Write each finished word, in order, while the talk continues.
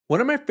One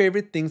of my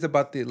favorite things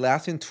about the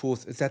Atlassian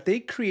tools is that they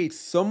create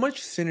so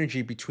much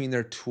synergy between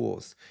their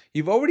tools.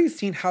 You've already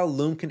seen how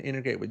Loom can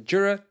integrate with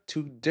Jira,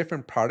 two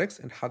different products,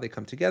 and how they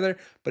come together.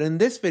 But in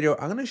this video,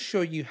 I'm going to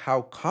show you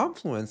how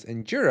Confluence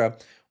and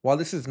Jira, while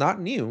this is not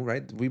new,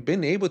 right? We've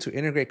been able to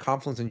integrate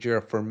Confluence and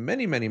Jira for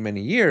many, many, many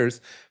years,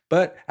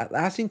 but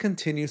Atlassian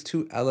continues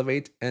to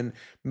elevate and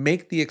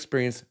make the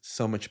experience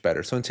so much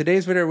better. So in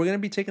today's video, we're going to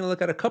be taking a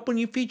look at a couple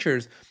new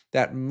features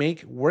that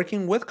make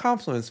working with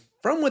Confluence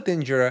from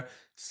within Jira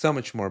so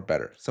much more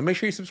better. So make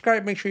sure you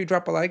subscribe, make sure you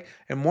drop a like,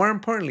 and more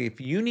importantly, if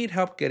you need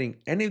help getting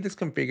any of this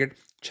configured,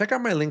 check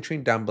out my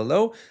Linktree down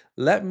below.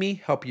 Let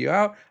me help you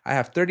out. I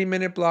have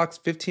 30-minute blocks,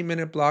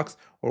 15-minute blocks,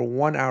 or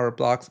 1-hour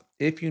blocks.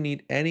 If you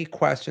need any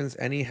questions,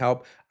 any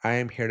help, I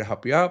am here to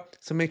help you out.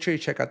 So make sure you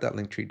check out that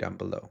Linktree down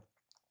below.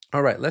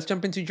 All right, let's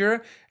jump into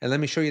Jira and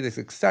let me show you this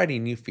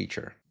exciting new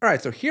feature. All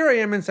right, so here I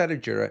am inside of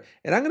Jira,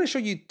 and I'm gonna show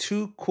you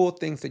two cool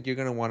things that you're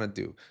gonna wanna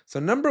do. So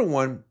number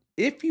one,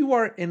 if you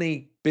are in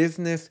a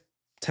business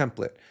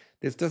template,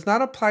 this does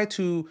not apply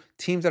to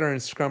teams that are in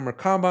Scrum or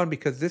Kanban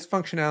because this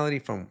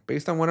functionality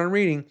based on what I'm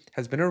reading,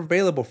 has been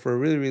available for a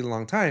really, really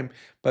long time,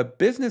 but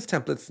business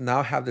templates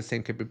now have the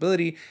same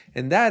capability,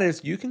 and that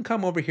is you can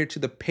come over here to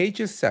the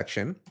Pages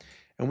section,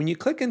 and when you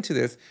click into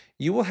this,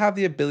 you will have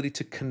the ability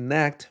to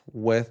connect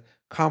with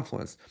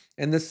Confluence.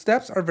 And the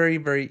steps are very,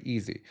 very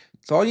easy.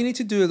 So all you need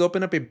to do is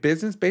open up a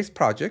business-based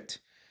project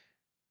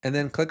and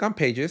then click on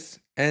Pages.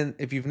 And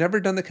if you've never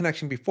done the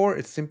connection before,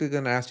 it's simply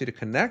going to ask you to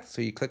connect.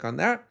 So you click on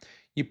that.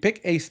 You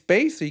pick a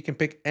space, so you can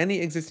pick any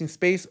existing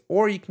space,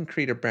 or you can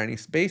create a brand new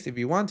space if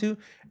you want to,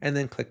 and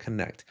then click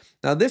connect.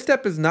 Now, this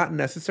step is not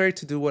necessary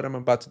to do what I'm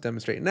about to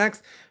demonstrate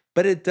next,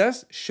 but it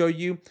does show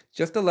you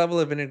just the level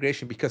of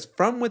integration because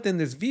from within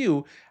this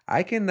view,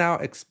 I can now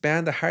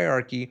expand the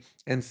hierarchy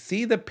and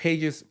see the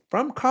pages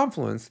from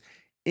Confluence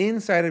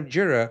inside of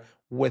Jira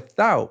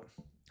without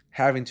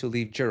having to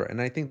leave Jira.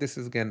 And I think this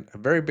is, again, a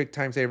very big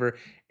time saver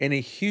and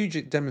a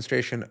huge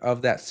demonstration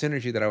of that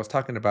synergy that I was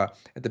talking about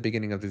at the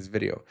beginning of this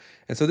video.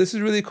 And so this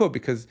is really cool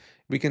because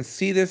we can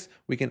see this,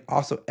 we can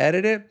also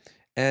edit it,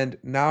 and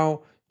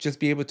now just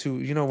be able to,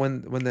 you know,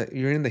 when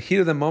you're in the heat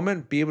of the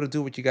moment, be able to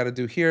do what you got to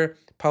do here,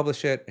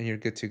 publish it, and you're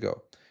good to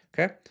go.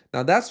 Okay,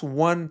 now that's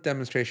one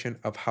demonstration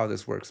of how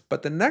this works.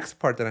 But the next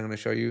part that I'm going to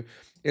show you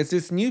is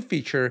this new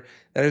feature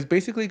that is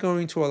basically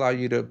going to allow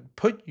you to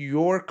put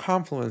your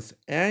Confluence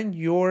and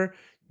your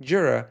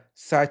Jira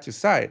side to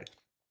side.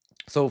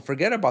 So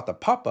forget about the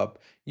pop-up.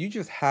 You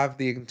just have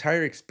the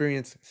entire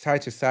experience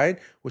side to side,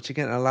 which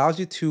again allows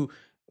you to,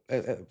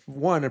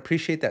 one,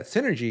 appreciate that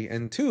synergy,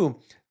 and two,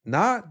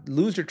 not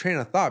lose your train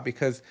of thought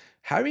because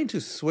having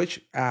to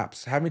switch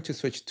apps, having to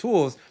switch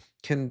tools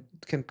can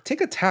take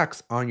a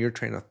tax on your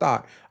train of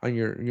thought, on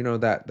your, you know,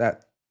 that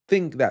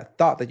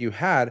thought that you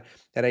had,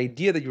 that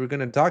idea that you were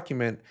going to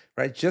document,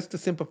 right? Just the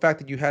simple fact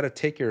that you had to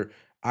take your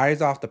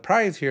eyes off the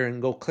prize here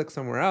and go click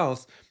somewhere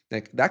else,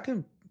 like that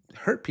can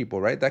hurt people,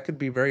 right? That could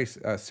be very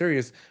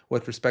serious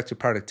with respect to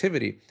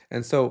productivity.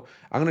 And so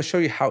I'm going to show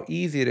you how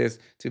easy it is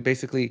to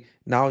basically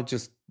now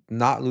just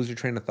not lose your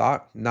train of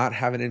thought, not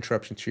have an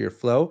interruption to your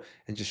flow,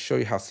 and just show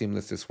you how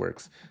seamless this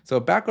works. So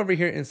back over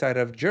here inside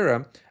of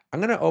Jira, I'm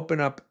going to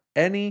open up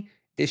any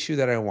issue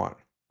that I want,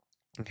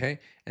 okay?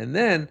 And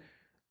then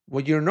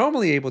what you're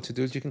normally able to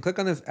do is you can click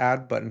on this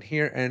add button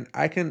here, and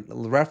I can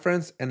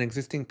reference an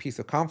existing piece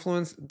of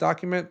Confluence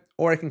document,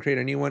 or I can create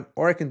a new one,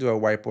 or I can do a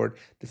whiteboard.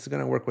 This is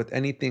going to work with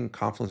anything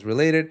Confluence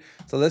related.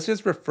 So let's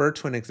just refer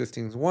to an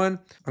existing one.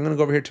 I'm going to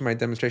go over here to my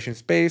demonstration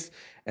space,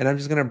 and I'm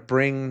just going to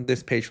bring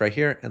this page right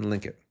here and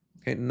link it.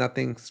 Okay,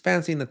 nothing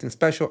fancy, nothing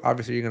special.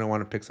 Obviously, you're going to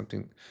want to pick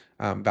something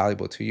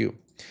valuable to you.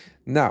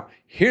 Now,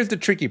 here's the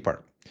tricky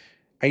part.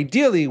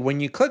 Ideally, when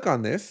you click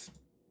on this,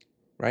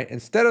 right,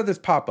 instead of this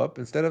pop-up,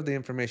 instead of the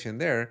information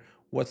there,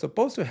 what's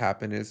supposed to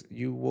happen is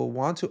you will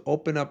want to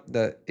open up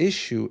the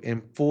issue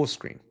in full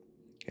screen.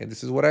 Okay,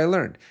 this is what I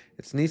learned.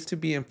 It needs to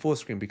be in full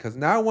screen because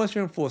now once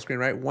you're in full screen,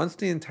 right, once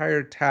the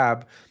entire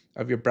tab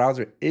of your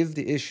browser is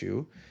the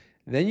issue,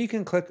 then you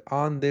can click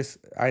on this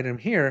item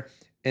here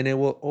and it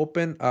will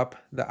open up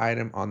the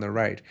item on the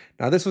right.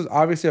 Now, this was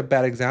obviously a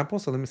bad example,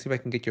 so let me see if I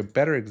can get you a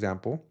better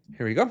example.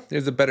 Here we go.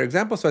 There's a better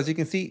example. So as you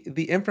can see,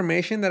 the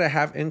information that I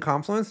have in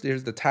Confluence,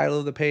 there's the title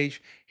of the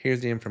page.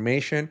 Here's the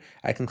information.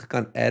 I can click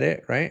on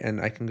edit, right?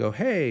 And I can go,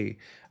 hey,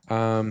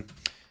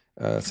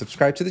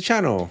 subscribe to the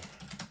channel,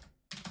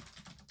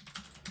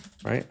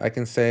 right? I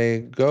can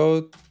say,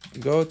 go to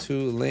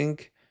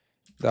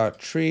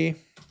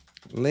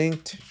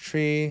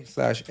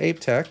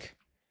linktree/apetech,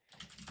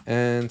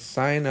 and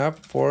sign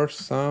up for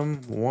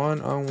some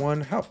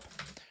one-on-one help,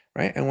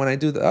 right? And when I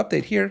do the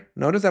update here,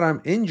 notice that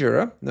I'm in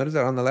Jira. Notice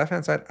that on the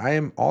left-hand side, I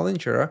am all in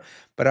Jira,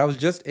 but I was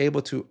just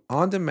able to,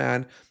 on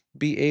demand,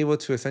 be able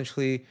to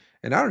essentially,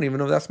 and I don't even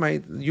know if that's my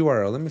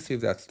URL. Let me see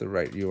if that's the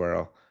right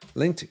URL.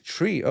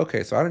 Linktree.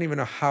 Okay, so I don't even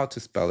know how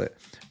to spell it.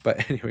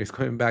 But anyways,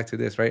 going back to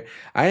this, right?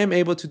 I am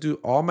able to do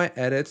all my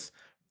edits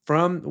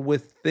from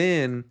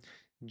within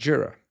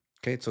Jira.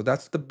 Okay, so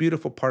that's the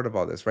beautiful part of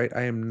all this, right?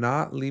 I am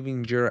not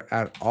leaving Jira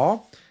at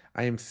all.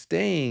 I am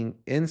staying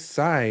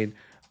inside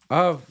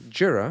of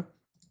Jira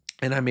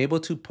and I'm able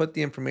to put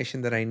the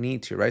information that I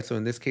need to, right? So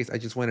in this case, I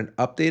just went and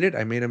updated.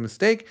 I made a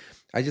mistake.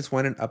 I just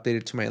went and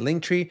updated to my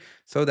Linktree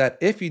so that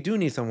if you do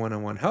need some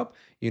one-on-one help,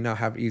 you now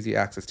have easy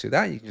access to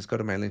that. You can just go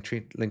to my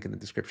Linktree, link in the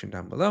description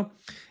down below.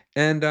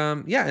 And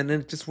yeah, and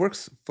then it just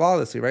works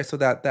flawlessly, right? So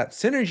that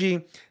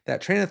synergy,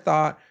 that train of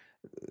thought,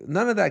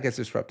 none of that gets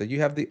disrupted. You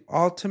have the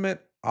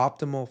ultimate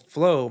optimal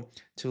flow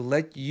to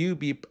let you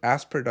be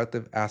as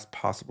productive as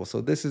possible.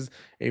 So this is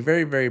a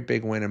very, very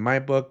big win in my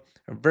book.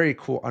 A very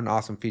cool and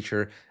awesome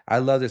feature. I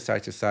love this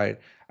side to side.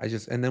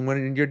 And then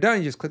when you're done,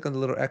 you just click on the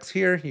little X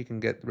here. You can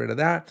get rid of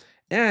that.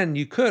 And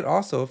you could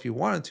also, if you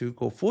wanted to,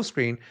 go full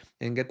screen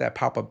and get that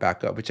pop-up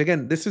back up, which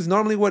again, this is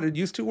normally what it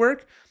used to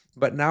work,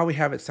 but now we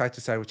have it side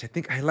to side, which I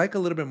think I like a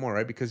little bit more,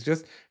 right? Because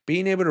just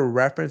being able to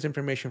reference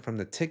information from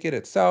the ticket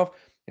itself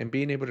and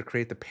being able to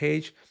create the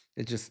page,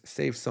 it just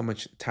saves so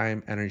much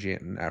time, energy,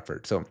 and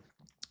effort. So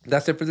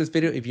that's it for this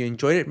video. If you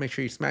enjoyed it, make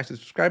sure you smash the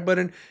subscribe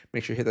button,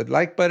 make sure you hit the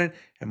like button,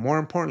 and more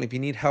importantly, if you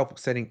need help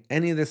setting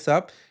any of this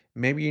up,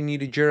 maybe you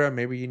need a Jira,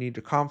 maybe you need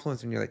a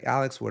Confluence, and you're like,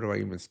 Alex, where do I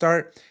even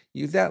start?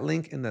 Use that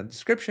link in the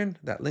description,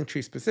 that link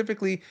tree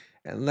specifically,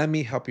 and let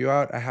me help you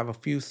out. I have a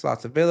few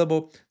slots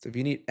available, so if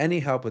you need any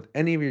help with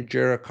any of your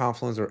Jira,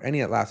 Confluence, or any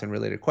Atlassian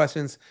related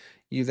questions,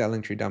 use that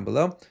link tree down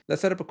below.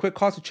 Let's set up a quick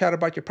call to chat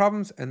about your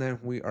problems, and then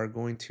we are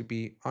going to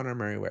be on our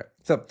merry way.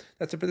 So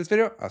that's it for this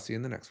video. I'll see you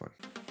in the next one.